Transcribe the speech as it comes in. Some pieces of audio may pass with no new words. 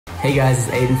Hey guys,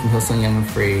 it's Aodhan from Hillsong Young and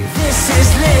Free. This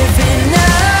is living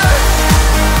now.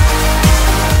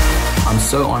 I'm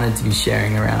so honored to be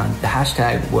sharing around the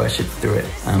hashtag worship through it.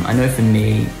 I know for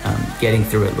me, getting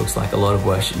through it looks like a lot of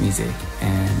worship music,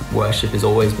 and worship has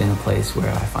always been a place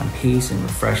where I find peace and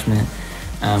refreshment.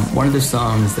 One of the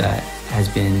songs that has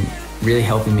been really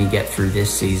helping me get through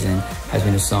this season has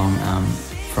been a song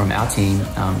from our team,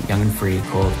 Young and Free,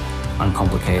 called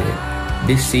Uncomplicated.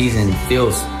 This season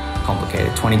feels complicated.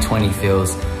 2020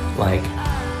 feels like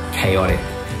chaotic.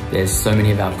 There's so many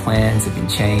of our plans have been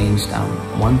changed.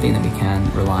 One thing that we can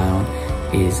rely on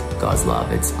is God's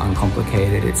love. It's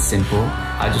uncomplicated, it's simple.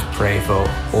 I just pray for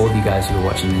all of you guys who are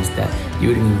watching this that you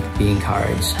would be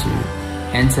encouraged to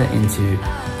enter into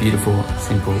beautiful,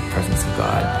 simple presence of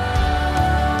God.